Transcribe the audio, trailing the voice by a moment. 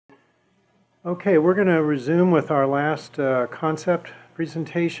Okay, we're going to resume with our last concept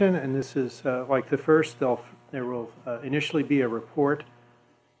presentation, and this is like the first. There will initially be a report.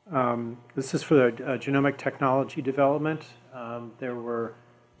 This is for the genomic technology development. There were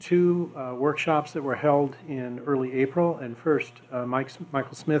two workshops that were held in early April, and first,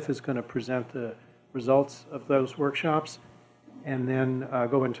 Michael Smith is going to present the results of those workshops, and then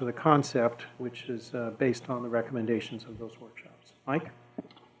go into the concept, which is based on the recommendations of those workshops. Mike?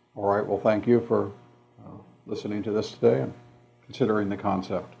 All right, well, thank you for listening to this today and considering the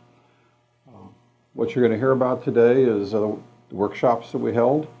concept. What you're going to hear about today is the workshops that we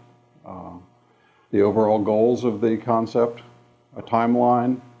held, the overall goals of the concept, a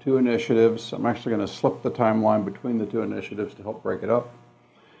timeline, two initiatives. I'm actually going to slip the timeline between the two initiatives to help break it up,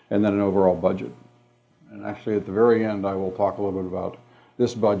 and then an overall budget. And actually at the very end, I will talk a little bit about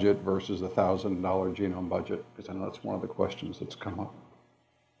this budget versus the $1,000 genome budget, because I know that's one of the questions that's come up.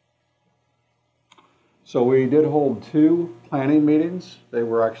 So we did hold two planning meetings. They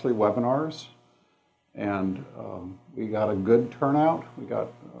were actually webinars, and we got a good turnout. We got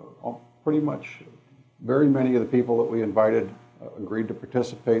pretty much very many of the people that we invited agreed to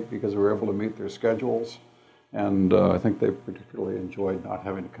participate because we were able to meet their schedules, and I think they particularly enjoyed not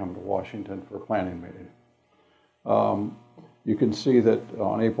having to come to Washington for a planning meeting. You can see that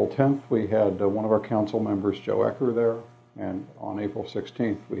on April 10th we had one of our council members, Joe Ecker, there, and on April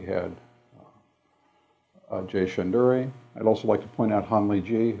 16th we had Jay Shanduri. I'd also like to point out Hanli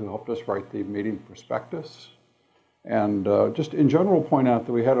Ji, who helped us write the meeting prospectus. And just in general point out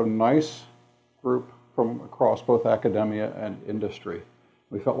that we had a nice group from across both academia and industry.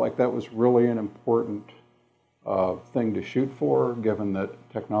 We felt like that was really an important thing to shoot for, given that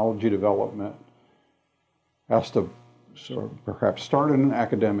technology development has to sort of perhaps start in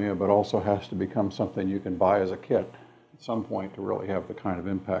academia, but also has to become something you can buy as a kit at some point to really have the kind of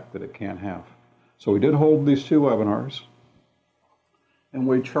impact that it can have. So we did hold these two webinars, and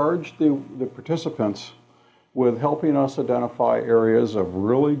we charged the participants with helping us identify areas of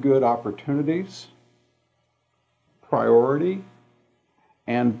really good opportunities, priority,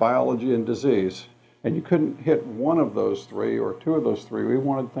 and biology and disease. And you couldn't hit one of those three or two of those three. We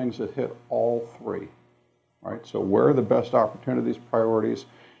wanted things that hit all three, right? So where are the best opportunities, priorities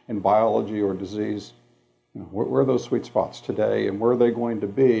in biology or disease? You know, where are those sweet spots today, and where are they going to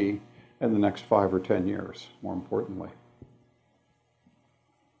be in the next 5 or 10 years, more importantly.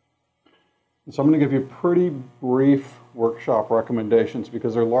 So I'm going to give you pretty brief workshop recommendations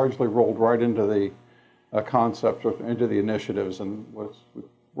because they're largely rolled right into the concepts, into the initiatives, and we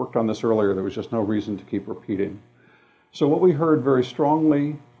worked on this earlier. There was just no reason to keep repeating. So what we heard very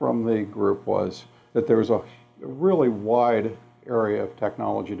strongly from the group was that there's a really wide area of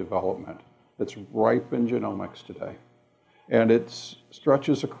technology development that's ripe in genomics today. And it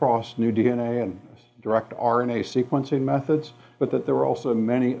stretches across new DNA and direct RNA sequencing methods, but that there were also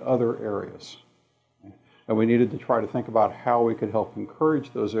many other areas. And we needed to try to think about how we could help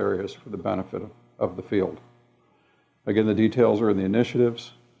encourage those areas for the benefit of the field. Again, the details are in the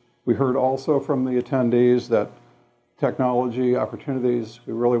initiatives. We heard also from the attendees that technology opportunities,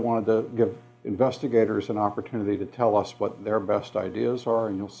 we really wanted to give investigators an opportunity to tell us what their best ideas are,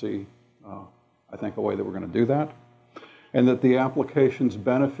 and you'll see, I think, a way that we're going to do that. And that the applications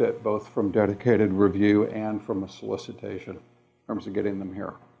benefit both from dedicated review and from a solicitation in terms of getting them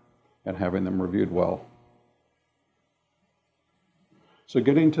here and having them reviewed well. So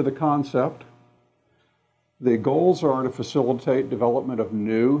getting to the concept, the goals are to facilitate development of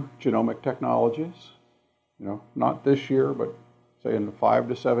new genomic technologies, you know, not this year, but say in 5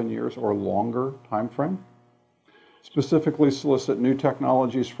 to 7 years or longer time frame. Specifically solicit new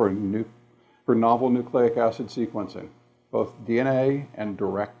technologies for novel nucleic acid sequencing, both DNA and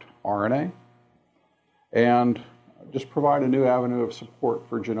direct RNA, and just provide a new avenue of support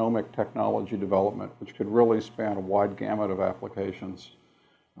for genomic technology development, which could really span a wide gamut of applications.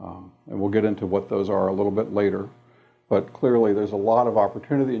 And we'll get into what those are a little bit later. But clearly, there's a lot of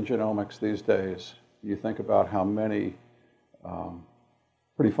opportunity in genomics these days. You think about how many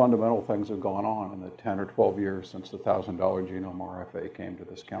pretty fundamental things have gone on in the 10 or 12 years since the $1,000 genome RFA came to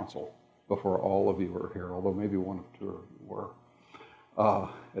this council, before all of you were here, although maybe one or two of you were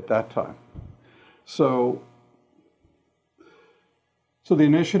at that time. So the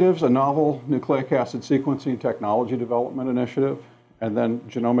initiatives, a novel nucleic acid sequencing technology development initiative, and then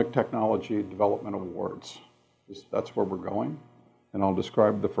genomic technology development awards. That's where we're going, and I'll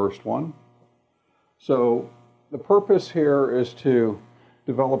describe the first one. So the purpose here is to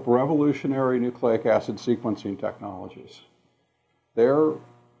develop revolutionary nucleic acid sequencing technologies. There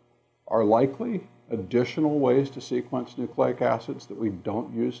are likely additional ways to sequence nucleic acids that we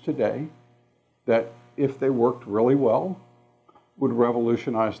don't use today. that, if they worked really well, would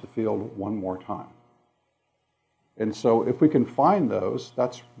revolutionize the field one more time. And so if we can find those,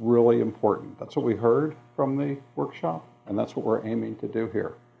 that's really important. That's what we heard from the workshop, and that's what we're aiming to do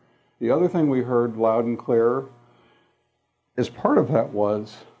here. The other thing we heard loud and clear as part of that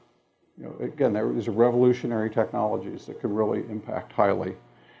was, again, these are revolutionary technologies that could really impact highly.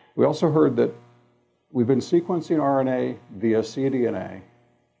 We also heard that we've been sequencing RNA via cDNA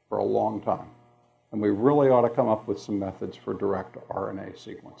for a long time, and we really ought to come up with some methods for direct RNA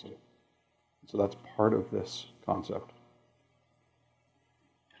sequencing. So that's part of this concept.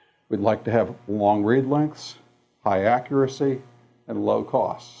 We'd like to have long read lengths, high accuracy, and low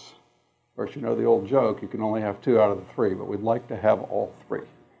costs. Of course, you know the old joke, you can only have 2 out of the 3, but we'd like to have all 3.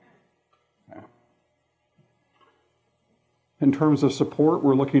 Okay. In terms of support,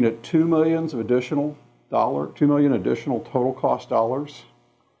 we're looking at $2 million additional total cost dollars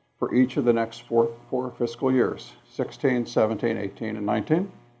for each of the next four fiscal years, 16, 17, 18, and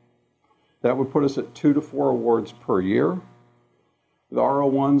 19. That would put us at 2 to 4 awards per year. The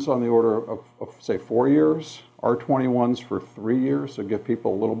R01s on the order of say 4 years, R21s for 3 years, so give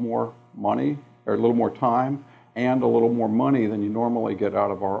people a little more money, or a little more time, and a little more money than you normally get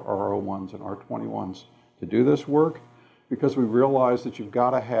out of our R01s and R21s to do this work, because we realize that you've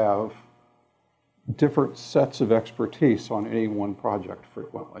got to have different sets of expertise on any one project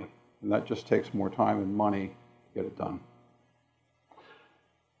frequently, and that just takes more time and money to get it done.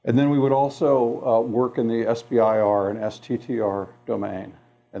 And then we would also work in the SBIR and STTR domain,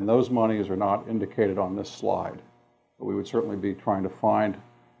 and those monies are not indicated on this slide, but we would certainly be trying to find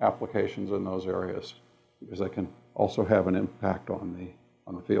applications in those areas because they can also have an impact on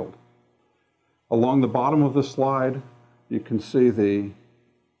the field. Along the bottom of the slide, you can see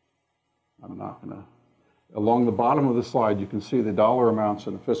along the bottom of the slide, you can see the dollar amounts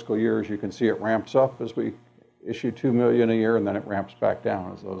in the fiscal years. You can see it ramps up as we issue $2 million a year, and then it ramps back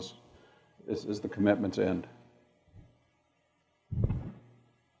down as the commitments end.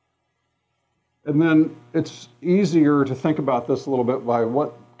 And then it's easier to think about this a little bit by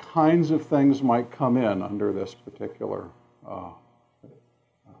what kinds of things might come in under this particular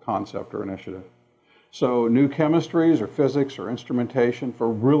concept or initiative. So new chemistries or physics or instrumentation for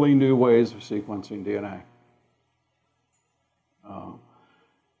really new ways of sequencing DNA.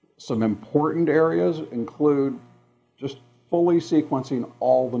 Some important areas include just fully sequencing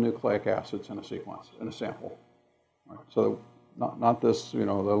all the nucleic acids in a sequence, in a sample. Right? So not this, the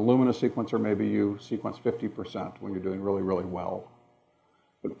Illumina sequencer, maybe you sequence 50% when you're doing really, really well.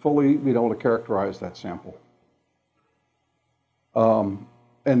 But fully be able to characterize that sample.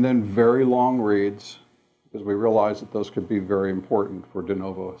 And then very long reads, because we realize that those could be very important for de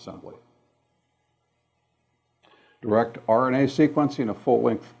novo assembly. Direct RNA sequencing of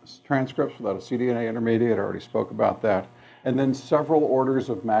full-length transcripts without a cDNA intermediate, I already spoke about that. And then several orders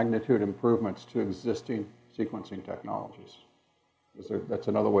of magnitude improvements to existing sequencing technologies. That's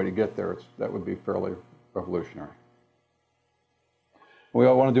another way to get there. That would be fairly revolutionary. We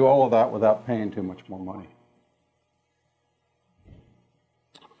all want to do all of that without paying too much more money.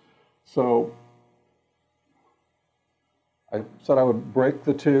 So I said I would break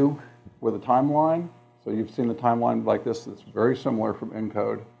the two with a timeline. So you've seen a timeline like this that's very similar from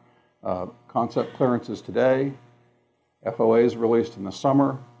ENCODE. Concept clearances today, FOAs released in the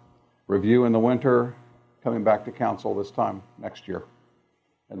summer, review in the winter, coming back to council this time next year,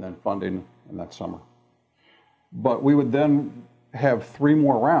 and then funding in that summer. But we would then have 3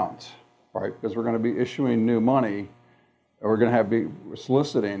 more rounds, right? Because we're going to be issuing new money, or we're going to be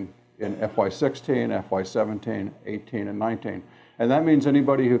soliciting in FY16, FY17, 18, and 19. And that means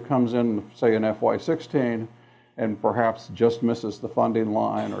anybody who comes in, say, in FY16 and perhaps just misses the funding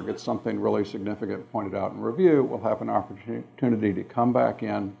line or gets something really significant pointed out in review will have an opportunity to come back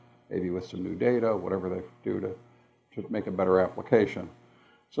in, maybe with some new data, whatever they do to make a better application.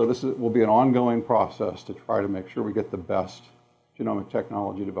 So this will be an ongoing process to try to make sure we get the best genomic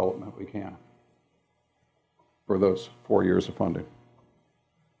technology development we can for those 4 years of funding.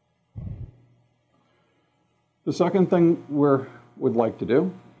 The second thing we'd like to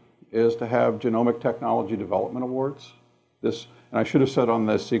do is to have Genomic Technology Development Awards. And I should have said on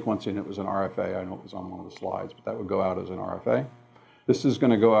this sequencing it was an RFA. I know it was on one of the slides, but that would go out as an RFA. This is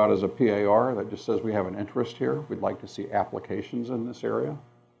going to go out as a PAR that just says we have an interest here. We'd like to see applications in this area.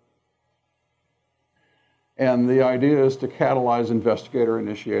 And the idea is to catalyze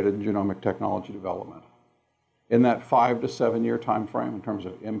investigator-initiated genomic technology development in that 5 to 7 year time frame in terms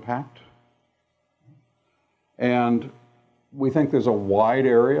of impact. And we think there's a wide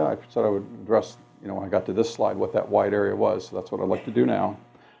area. I said I would address, when I got to this slide, what that wide area was. So that's what I'd like to do now.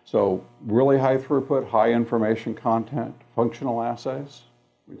 So really high throughput, high information content, functional assays,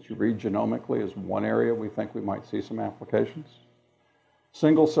 which you read genomically, is one area we think we might see some applications.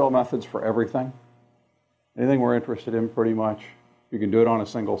 Single cell methods for everything. Anything we're interested in, pretty much, you can do it on a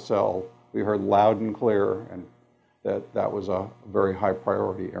single cell. We heard loud and clear, and that was a very high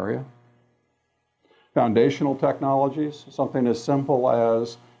priority area. Foundational technologies, something as simple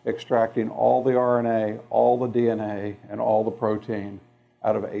as extracting all the RNA, all the DNA, and all the protein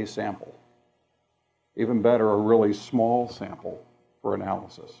out of a sample. Even better, a really small sample for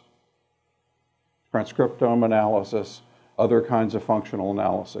analysis. Transcriptome analysis, other kinds of functional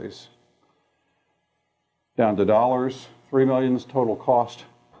analyses. Down to dollars, $3 million total cost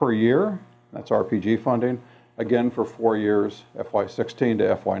per year. That's RPG funding. Again, for 4 years, FY16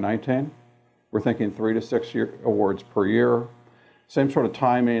 to FY19. We're thinking 3 to 6 awards per year. Same sort of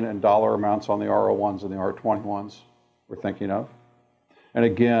timing and dollar amounts on the R01s and the R21s we're thinking of. And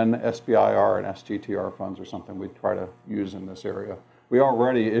again, SBIR and STTR funds are something we try to use in this area. We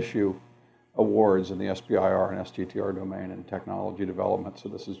already issue awards in the SBIR and STTR domain in technology development, so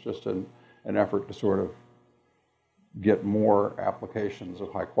this is just an effort to sort of get more applications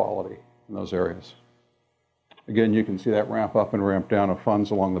of high quality in those areas. Again, you can see that ramp up and ramp down of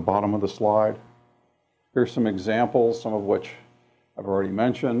funds along the bottom of the slide. Here's some examples, some of which I've already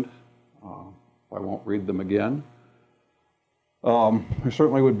mentioned. I won't read them again. There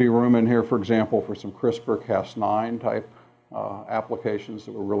certainly would be room in here, for example, for some CRISPR-Cas9 type applications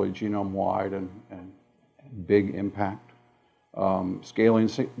that were really genome-wide and big impact. Scaling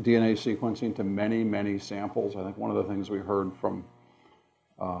DNA sequencing to many, many samples. I think one of the things we heard from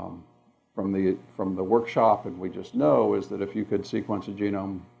the workshop, and we just know, is that if you could sequence a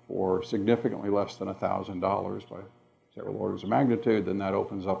genome for significantly less than $1,000 by several orders of magnitude, then that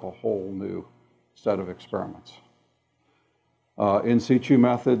opens up a whole new set of experiments. In situ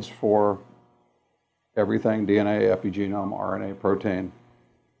methods for everything: DNA, epigenome, RNA, protein,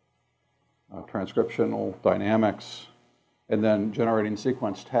 transcriptional dynamics, and then generating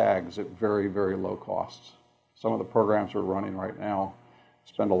sequence tags at very, very low costs. Some of the programs we're running right now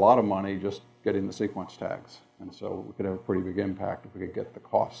spend a lot of money just getting the sequence tags. And so we could have a pretty big impact if we could get the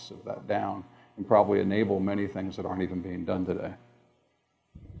costs of that down and probably enable many things that aren't even being done today.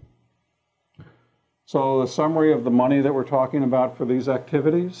 So the summary of the money that we're talking about for these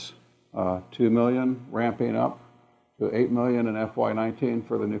activities, $2 million ramping up to $8 million in FY19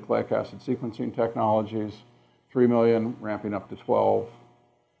 for the nucleic acid sequencing technologies, $3 million ramping up to 12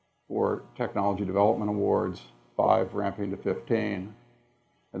 for technology development awards, 5 ramping to 15,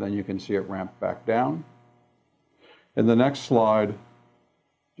 and then you can see it ramp back down. And the next slide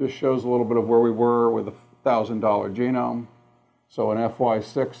just shows a little bit of where we were with a $1,000 genome. So in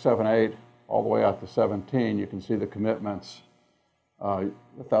FY6, 7, 8, all the way out to 17, you can see the commitments. The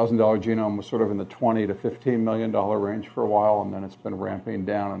 $1,000 genome was sort of in the $20 to $15 million range for a while, and then it's been ramping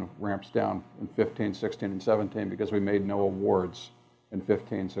down, and it ramps down in 15, 16, and 17 because we made no awards in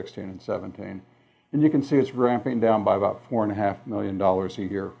 15, 16, and 17. And you can see it's ramping down by about $4.5 million a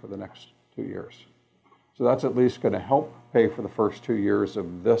year for the next 2 years. So that's at least going to help pay for the first 2 years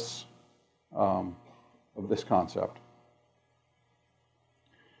of this concept.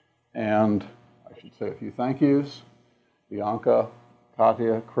 And I should say a few thank yous. Bianca,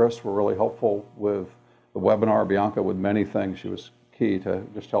 Katya, Chris were really helpful with the webinar. Bianca with many things. She was key to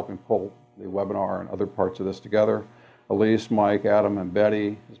just helping pull the webinar and other parts of this together. Elise, Mike, Adam, and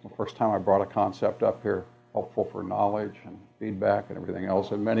Betty. This is the first time I brought a concept up here. Helpful for knowledge and feedback and everything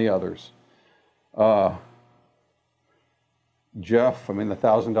else, and many others. Jeff, I mean, the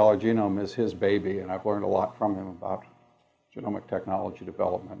 $1,000 genome is his baby, and I've learned a lot from him about genomic technology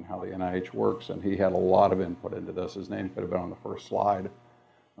development and how the NIH works, and he had a lot of input into this. His name could have been on the first slide.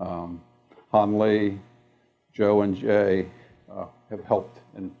 Han Lee, Joe, and Jay have helped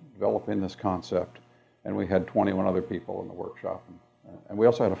in developing this concept, and we had 21 other people in the workshop. And we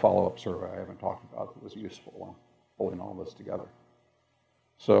also had a follow-up survey I haven't talked about that was useful in pulling all this together.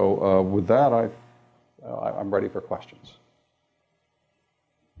 So with that, I'm ready for questions.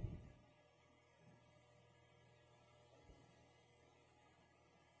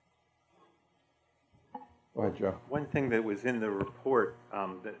 Go ahead, Joe. One thing that was in the report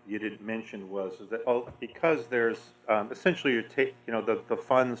that you didn't mention was that because there's essentially the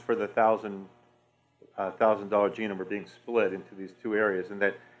funds for the $1,000 genome are being split into these two areas, and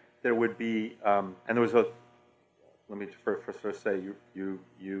that there would be and there was a. Let me first say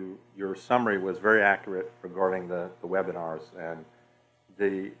your summary was very accurate regarding the webinars, and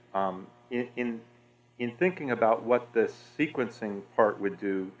the in thinking about what the sequencing part would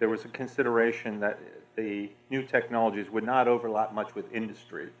do, there was a consideration that the new technologies would not overlap much with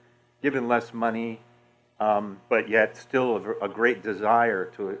industry, given less money, but yet still a great desire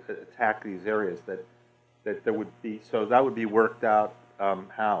to attack these areas that there would be, so that would be worked out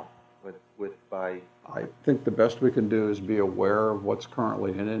how? By... I think the best we can do is be aware of what's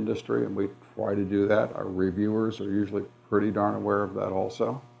currently in industry, and we try to do that. Our reviewers are usually pretty darn aware of that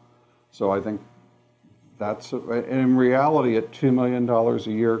also. So I think that's, and in reality, at $2 million a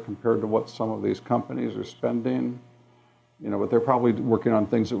year compared to what some of these companies are spending, you know, but they're probably working on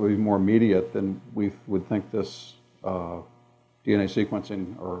things that would be more immediate than we would think this DNA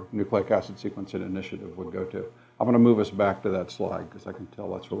sequencing or nucleic acid sequencing initiative would go to. I'm going to move us back to that slide because I can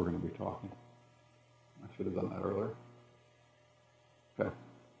tell that's what we're going to be talking. I should have done that earlier. Okay.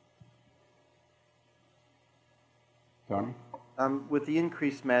 Tony? With the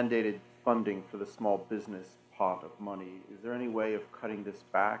increased mandated funding for the small business pot of money, is there any way of cutting this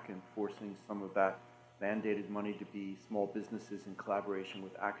back and forcing some of that mandated money to be small businesses in collaboration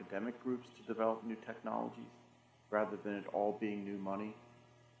with academic groups to develop new technologies, rather than it all being new money?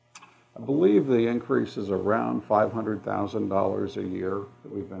 I believe the increase is around $500,000 a year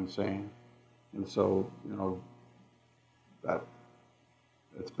that we've been seeing. And so, you know, that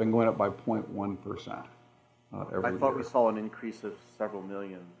it's been going up by 0.1% every year. I thought we saw an increase of several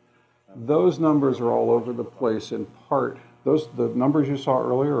million. Those numbers are all over the place. In part, the numbers you saw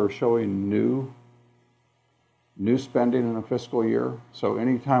earlier are showing new spending in a fiscal year. So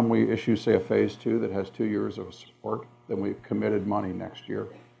anytime we issue, say, a phase 2 that has 2 years of support, then we've committed money next year.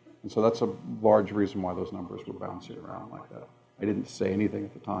 And so that's a large reason why those numbers were bouncing around like that. I didn't say anything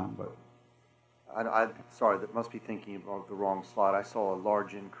at the time, but... Sorry, that must be thinking of the wrong slide. I saw a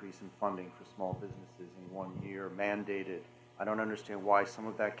large increase in funding for small businesses in 1 year, mandated. I don't understand why some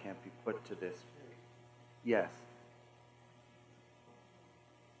of that can't be put to this. Yes.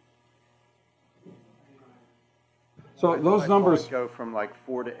 So those numbers go from like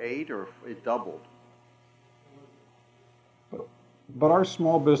 4 to 8, or it doubled. But our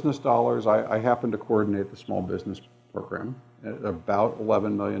small business dollars, I happen to coordinate the small business program at about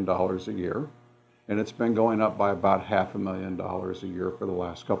 $11 million a year. And it's been going up by about $500,000 a year for the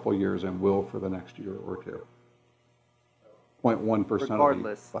last couple of years and will for the next year or two. 0.1% of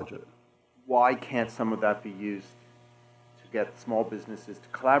the budget. Why can't some of that be used to get small businesses to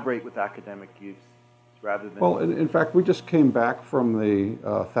collaborate with academic use rather than... Well, in fact, we just came back from the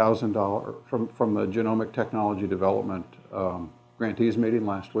 $1,000, from the Genomic Technology Development grantees meeting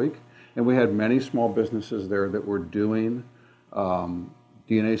last week, and we had many small businesses there that were doing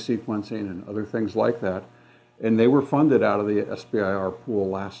DNA sequencing and other things like that, and they were funded out of the SBIR pool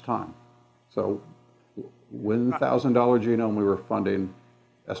last time. So with the $1,000 genome, we were funding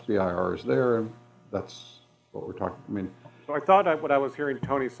SBIRs there, and that's what we're talking. I mean, so I thought what I was hearing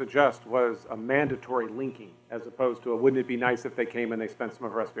Tony suggest was a mandatory linking, as opposed to a wouldn't it be nice if they came and they spent some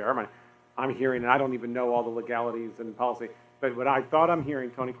of our SBIR money. I'm hearing, and I don't even know all the legalities and policy, but what I thought I'm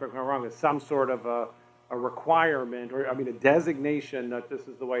hearing, Tony, correct me if I'm wrong, is some sort of a requirement, or I mean a designation that this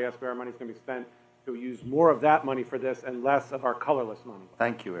is the way SBIR money is going to be spent, to use more of that money for this and less of our colorless money.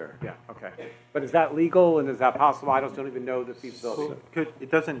 Thank you, Eric. Yeah, okay. But is that legal, and is that possible? I just don't even know the feasibility.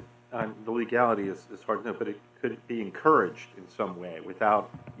 It doesn't, the legality is hard to know, but it could be encouraged in some way without,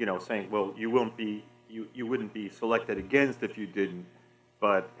 you know, saying, well, you wouldn't be selected against if you didn't,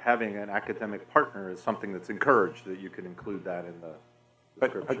 but having an academic partner is something that's encouraged, that you can include that in the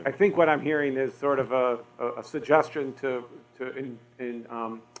description. But I think what I'm hearing is sort of a suggestion to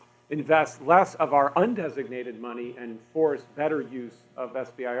invest less of our undesignated money and force better use of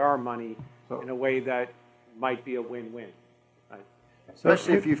SBIR money in a way that might be a win-win. Right?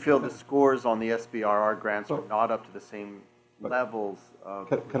 Especially if you feel the scores on the SBIR grants are not up to the same levels of...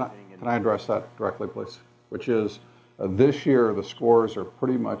 Can I address that directly, please? Which is, this year the scores are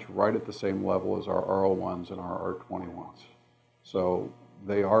pretty much right at the same level as our R01s and our R21s. So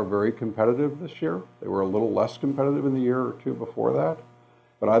they are very competitive this year. They were a little less competitive in the year or two before that.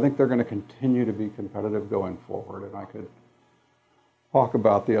 But I think they're going to continue to be competitive going forward. And I could talk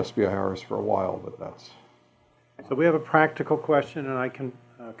about the SBIRs for a while, but that's... So we have a practical question, and I can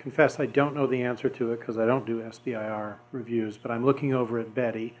confess I don't know the answer to it because I don't do SBIR reviews, but I'm looking over at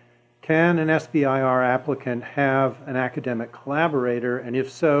Betty. Can an SBIR applicant have an academic collaborator? And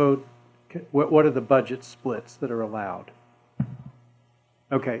if so, what are the budget splits that are allowed?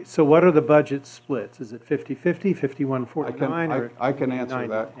 Okay, so what are the budget splits? Is it 50-50, 51-49? I can answer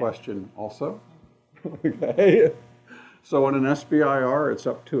that question also. Okay. So in an SBIR, it's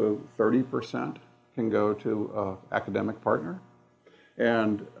up to 30% can go to an academic partner.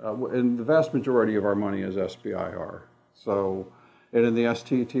 And the vast majority of our money is SBIR. So And in the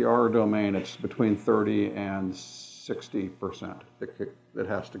STTR domain, it's between 30 and 60% that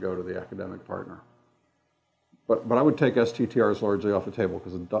has to go to the academic partner. But I would take STTRs largely off the table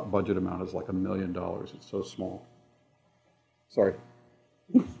because the budget amount is like $1 million. It's so small. Sorry.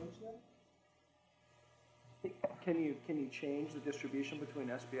 Can you change the distribution between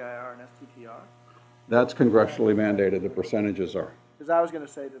SBIR and STTR? That's congressionally mandated, the percentages are. Because I was going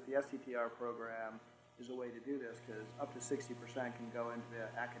to say that the STTR program is a way to do this, because up to 60% can go into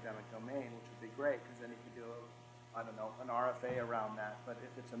the academic domain, which would be great, because then you could do, I don't know, an RFA around that. But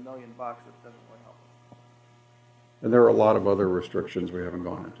if it's $1 million, it doesn't really help us. And there are a lot of other restrictions we haven't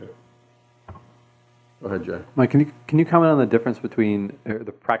gone into. Go ahead, Jay. Mike, can you comment on the difference between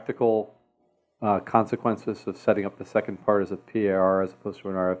the practical consequences of setting up the second part as a PAR as opposed to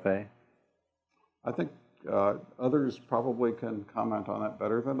an RFA? I think others probably can comment on that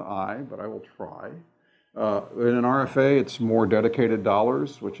better than I, but I will try. In an RFA, it's more dedicated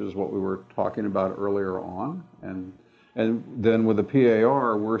dollars, which is what we were talking about earlier on. And then with the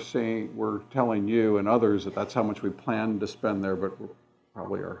PAR, we're telling you and others that that's how much we plan to spend there, but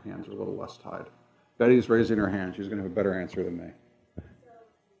probably our hands are a little less tied. Betty's raising her hand. She's going to have a better answer than me.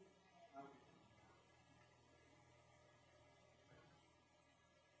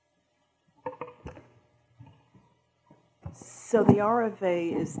 So the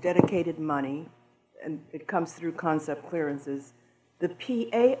RFA is dedicated money, and it comes through concept clearances. The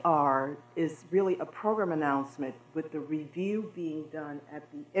PAR is really a program announcement with the review being done at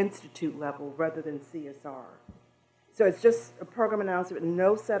the institute level rather than CSR. So it's just a program announcement,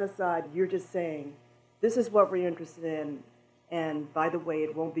 no set aside. You're just saying, this is what we're interested in, and by the way,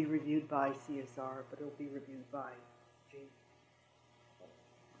 it won't be reviewed by CSR, but it'll be reviewed by G,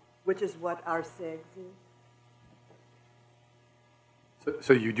 which is what our SEGS is.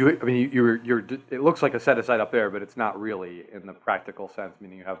 So you do it. I mean, it looks like a set aside up there, but it's not really in the practical sense.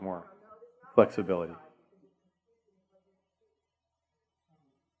 Meaning you have more flexibility.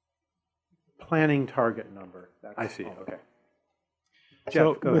 Planning target number. I see. Okay. Jeff,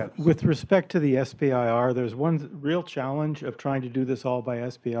 So go ahead. with respect to the SBIR, there's one real challenge of trying to do this all by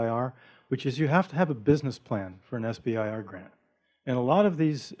SBIR, which is you have to have a business plan for an SBIR grant. And a lot of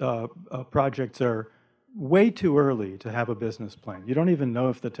these projects are way too early to have a business plan. You don't even know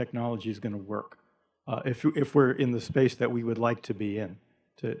if the technology is going to work, if we're in the space that we would like to be in,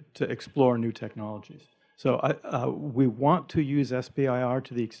 to explore new technologies. So we want to use SBIR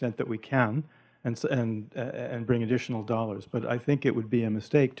to the extent that we can, and bring additional dollars. But I think it would be a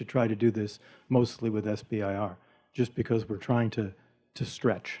mistake to try to do this mostly with SBIR, just because we're trying to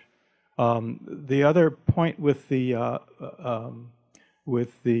stretch. The other point with the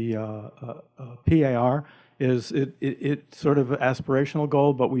PAR is it's sort of an aspirational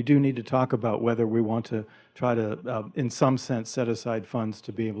goal, but we do need to talk about whether we want to try to, in some sense, set aside funds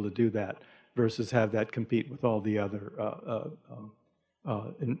to be able to do that versus have that compete with all the other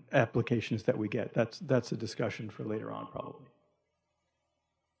applications that we get. That's a discussion for later on, probably.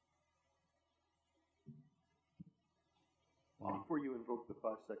 Before you invoke the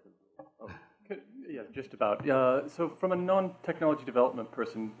 5 seconds. Oh. Yeah, just about. So from a non-technology development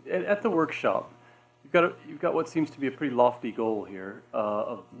person, at the workshop, you've got what seems to be a pretty lofty goal here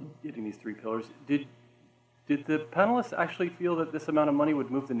of getting these 3 pillars. Did the panelists actually feel that this amount of money would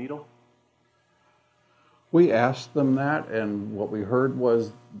move the needle? We asked them that, and what we heard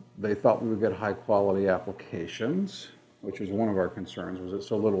was they thought we would get high-quality applications, which was one of our concerns, was it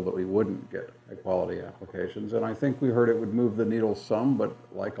so little that we wouldn't get high-quality applications. And I think we heard it would move the needle some, but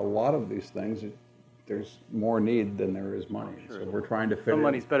like a lot of these things, there's more need than there is money. Sure. So we're trying to fit Some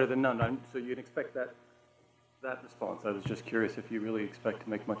money's better than none. So you'd expect that response. I was just curious if you really expect to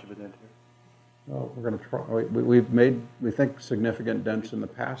make much of a dent here. Well, we're going to try. We've made, we think, significant dents in the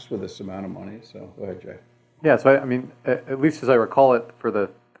past with this amount of money. So go ahead, Jay. Yeah. So I mean, at least as I recall it, for the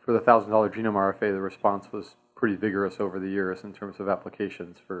 $1,000 genome RFA, the response was pretty vigorous over the years in terms of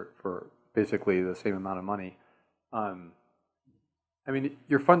applications for basically the same amount of money. I mean,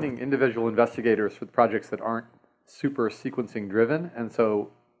 you're funding individual investigators for projects that aren't super sequencing driven, and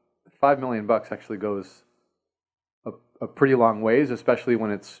so $5 million actually goes a pretty long ways, especially when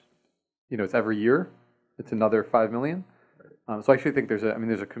it's, you know, it's every year. It's another $5 million. So I actually think there's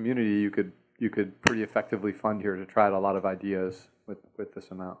a community you could pretty effectively fund here to try out a lot of ideas with this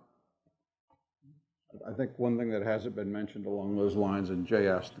amount. I think one thing that hasn't been mentioned along those lines, and Jay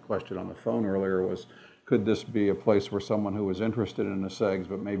asked the question on the phone earlier, was could this be a place where someone who was interested in a SEGS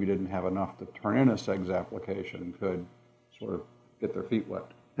but maybe didn't have enough to turn in a SEGS application could sort of get their feet wet?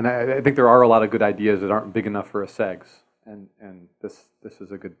 And I think there are a lot of good ideas that aren't big enough for a SEGS, and this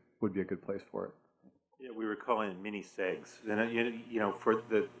is would be a good place for it. Yeah, we were calling it mini segs, and for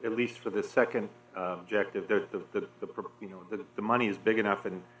at least for the second objective, the money is big enough,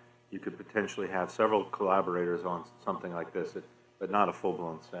 and you could potentially have several collaborators on something like this, but not a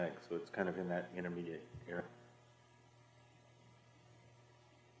full-blown seg. So it's kind of in that intermediate area.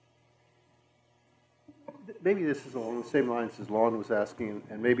 Maybe this is along the same lines as Lon was asking,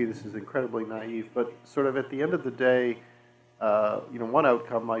 and maybe this is incredibly naive, but sort of at the end of the day, one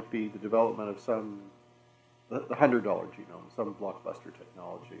outcome might be the development of the $100 genome, some blockbuster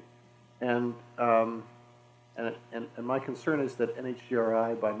technology. And my concern is that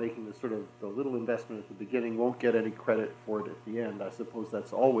NHGRI, by making the little investment at the beginning, won't get any credit for it at the end. I suppose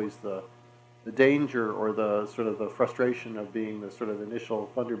that's always the danger or the frustration of being the initial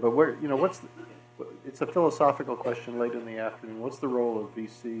funder. But it's a philosophical question late in the afternoon. What's the role of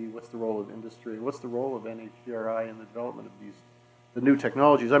VC? What's the role of industry? What's the role of NHGRI in the development of the new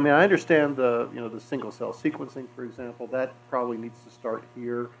technologies? I mean, I understand the single cell sequencing, for example. That probably needs to start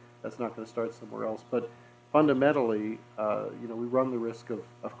here. That's not going to start somewhere else. But fundamentally, we run the risk of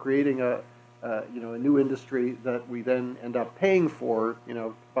creating a new industry that we then end up paying for,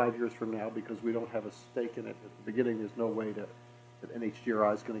 5 years from now, because we don't have a stake in it at the beginning. There's no way that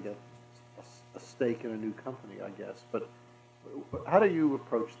NHGRI is going to get a stake in a new company, I guess. But how do you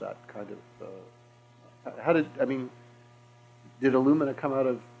approach that kind of? Did Illumina come out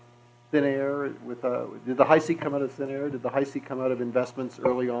of thin air? Did the HiSeq come out of thin air? Did the HiSeq come out of investments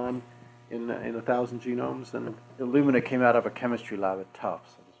early on in 1,000 genomes? And Illumina came out of a chemistry lab at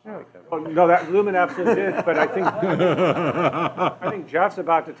Tufts. Oh, no, that Illumina absolutely did, but I think Jeff's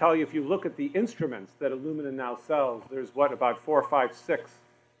about to tell you, if you look at the instruments that Illumina now sells, there's about 4, 5, 6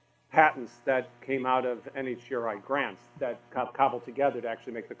 patents that came out of NHGRI grants that cobbled together to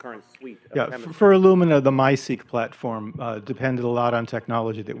actually make the current suite of chemistry. For Illumina, the MySeq platform depended a lot on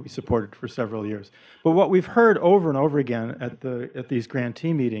technology that we supported for several years. But what we've heard over and over again at these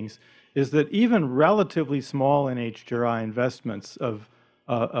grantee meetings is that even relatively small NHGRI investments of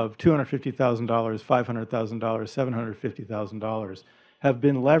 $250,000, $500,000, $750,000 have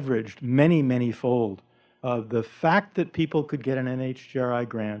been leveraged many-fold. The fact that people could get an NHGRI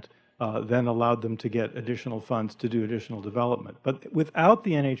grant then allowed them to get additional funds to do additional development. But without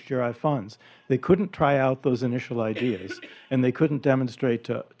the NHGRI funds, they couldn't try out those initial ideas, and they couldn't demonstrate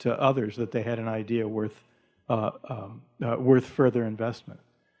to others that they had an idea worth further investment.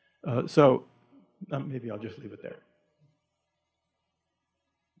 So maybe I'll just leave it there.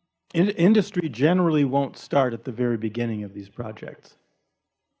 Industry generally won't start at the very beginning of these projects.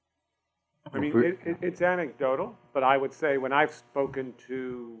 I mean, it's anecdotal, but I would say when I've spoken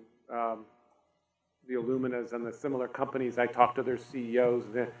to the Illuminas and the similar companies, I talk to their CEOs.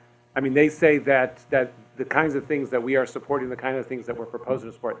 They say that the kinds of things that we are supporting, the kind of things that we're proposing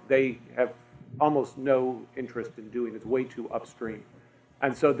to support, they have almost no interest in doing. It's way too upstream.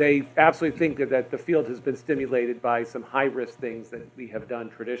 And so they absolutely think that the field has been stimulated by some high-risk things that we have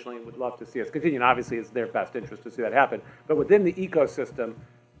done traditionally and would love to see us continue. And obviously, it's their best interest to see that happen. But within the ecosystem,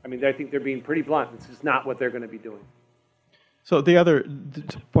 I think they're being pretty blunt. This is not what they're going to be doing. So the other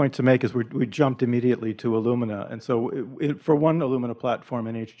point to make is we jumped immediately to Illumina. And so for one Illumina platform,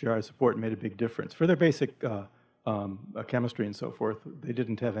 NHGRI support made a big difference. For their basic chemistry and so forth, they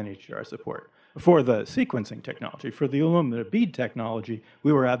didn't have NHGRI support. For the sequencing technology, for the Illumina bead technology,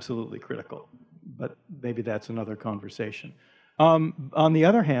 we were absolutely critical. But maybe that's another conversation. On the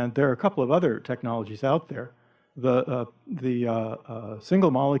other hand, there are a couple of other technologies out there. The single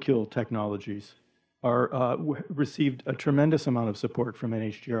molecule technologies received a tremendous amount of support from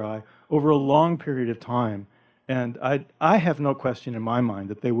NHGRI over a long period of time. And I have no question in my mind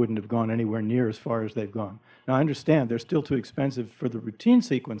that they wouldn't have gone anywhere near as far as they've gone. Now, I understand they're still too expensive for the routine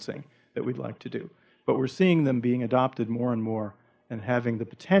sequencing that we'd like to do. But we're seeing them being adopted more and more and having the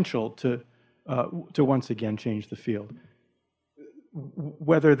potential to once again change the field.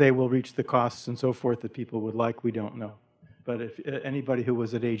 Whether they will reach the costs and so forth that people would like, we don't know. But if anybody who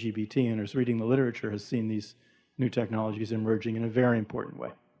was at AGBT and is reading the literature has seen these new technologies emerging in a very important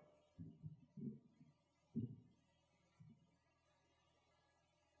way.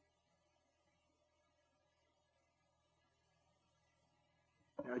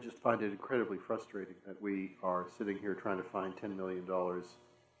 I just find it incredibly frustrating that we are sitting here trying to find $10 million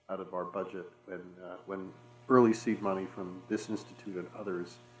out of our budget when early seed money from this institute and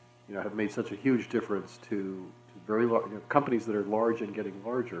others, have made such a huge difference to very large companies that are large and getting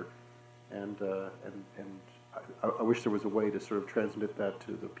larger, and I wish there was a way to sort of transmit that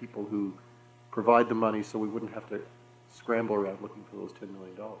to the people who provide the money, so we wouldn't have to scramble around looking for those $10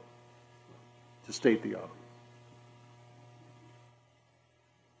 million. To state the obvious.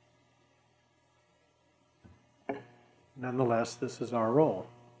 nonetheless, this is our role.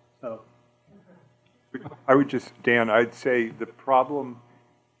 So, I would just, Dan, I'd say the problem,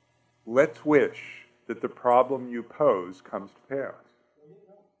 let's wish that the problem you pose comes to pass.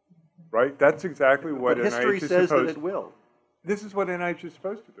 Right? That's exactly what But NIH history is says that supposed. it will. This is what NIH is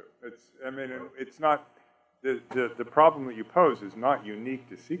supposed to do. It's not, the problem that you pose is not unique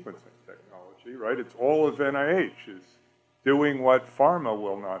to sequencing technology, right? It's all of NIH is doing what pharma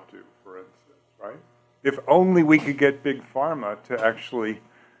will not do, for instance, right? If only we could get big pharma to actually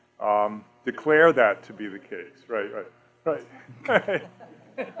declare that to be the case, right.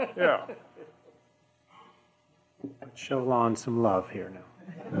 Yeah. let's show Lon some love here now.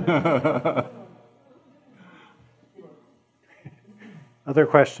 Other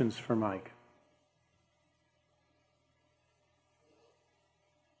questions for Mike?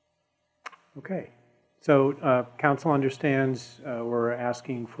 Okay. So council understands we're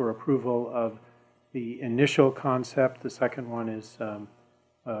asking for approval of the initial concept. The second one is a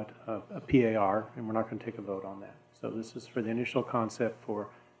PAR, and we're not going to take a vote on that. So this is for the initial concept for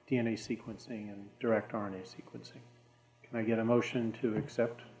DNA sequencing and direct RNA sequencing. Can I get a motion to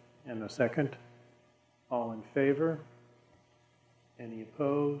accept and a second? All in favor? Any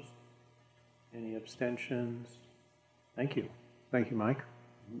opposed? Any abstentions? Thank you. Thank you, Mike.